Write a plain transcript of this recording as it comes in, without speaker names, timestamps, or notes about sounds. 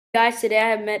Guys, today I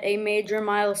have met a major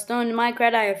milestone in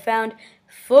Minecraft. I have found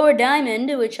 4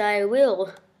 diamond, which I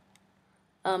will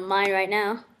mine right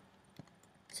now.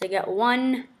 So I got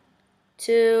 1,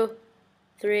 2,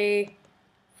 3,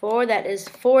 4. That is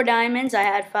 4 diamonds. I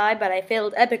had 5, but I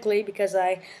failed epically because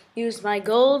I used my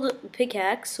gold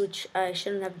pickaxe, which I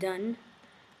shouldn't have done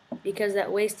because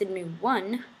that wasted me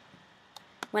 1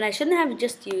 when I shouldn't have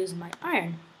just used my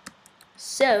iron.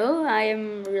 So I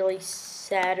am really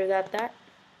sad about that.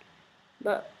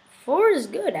 But 4 is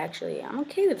good, actually. I'm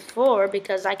okay with 4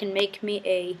 because I can make me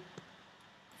a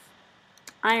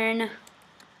diamond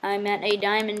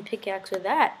pickaxe with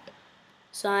that.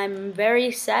 So I'm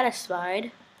very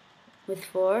satisfied with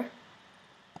 4.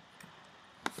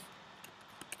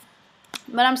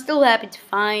 But I'm still happy to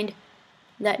find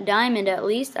that diamond at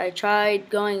least. I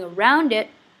tried going around it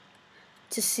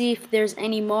to see if there's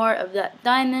any more of that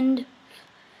diamond,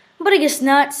 but I guess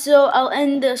not. So I'll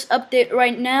end this update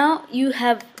right now. You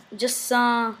have just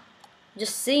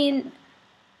seen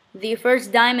the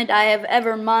first diamond I have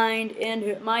ever mined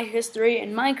in my history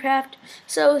in Minecraft.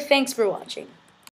 So thanks for watching.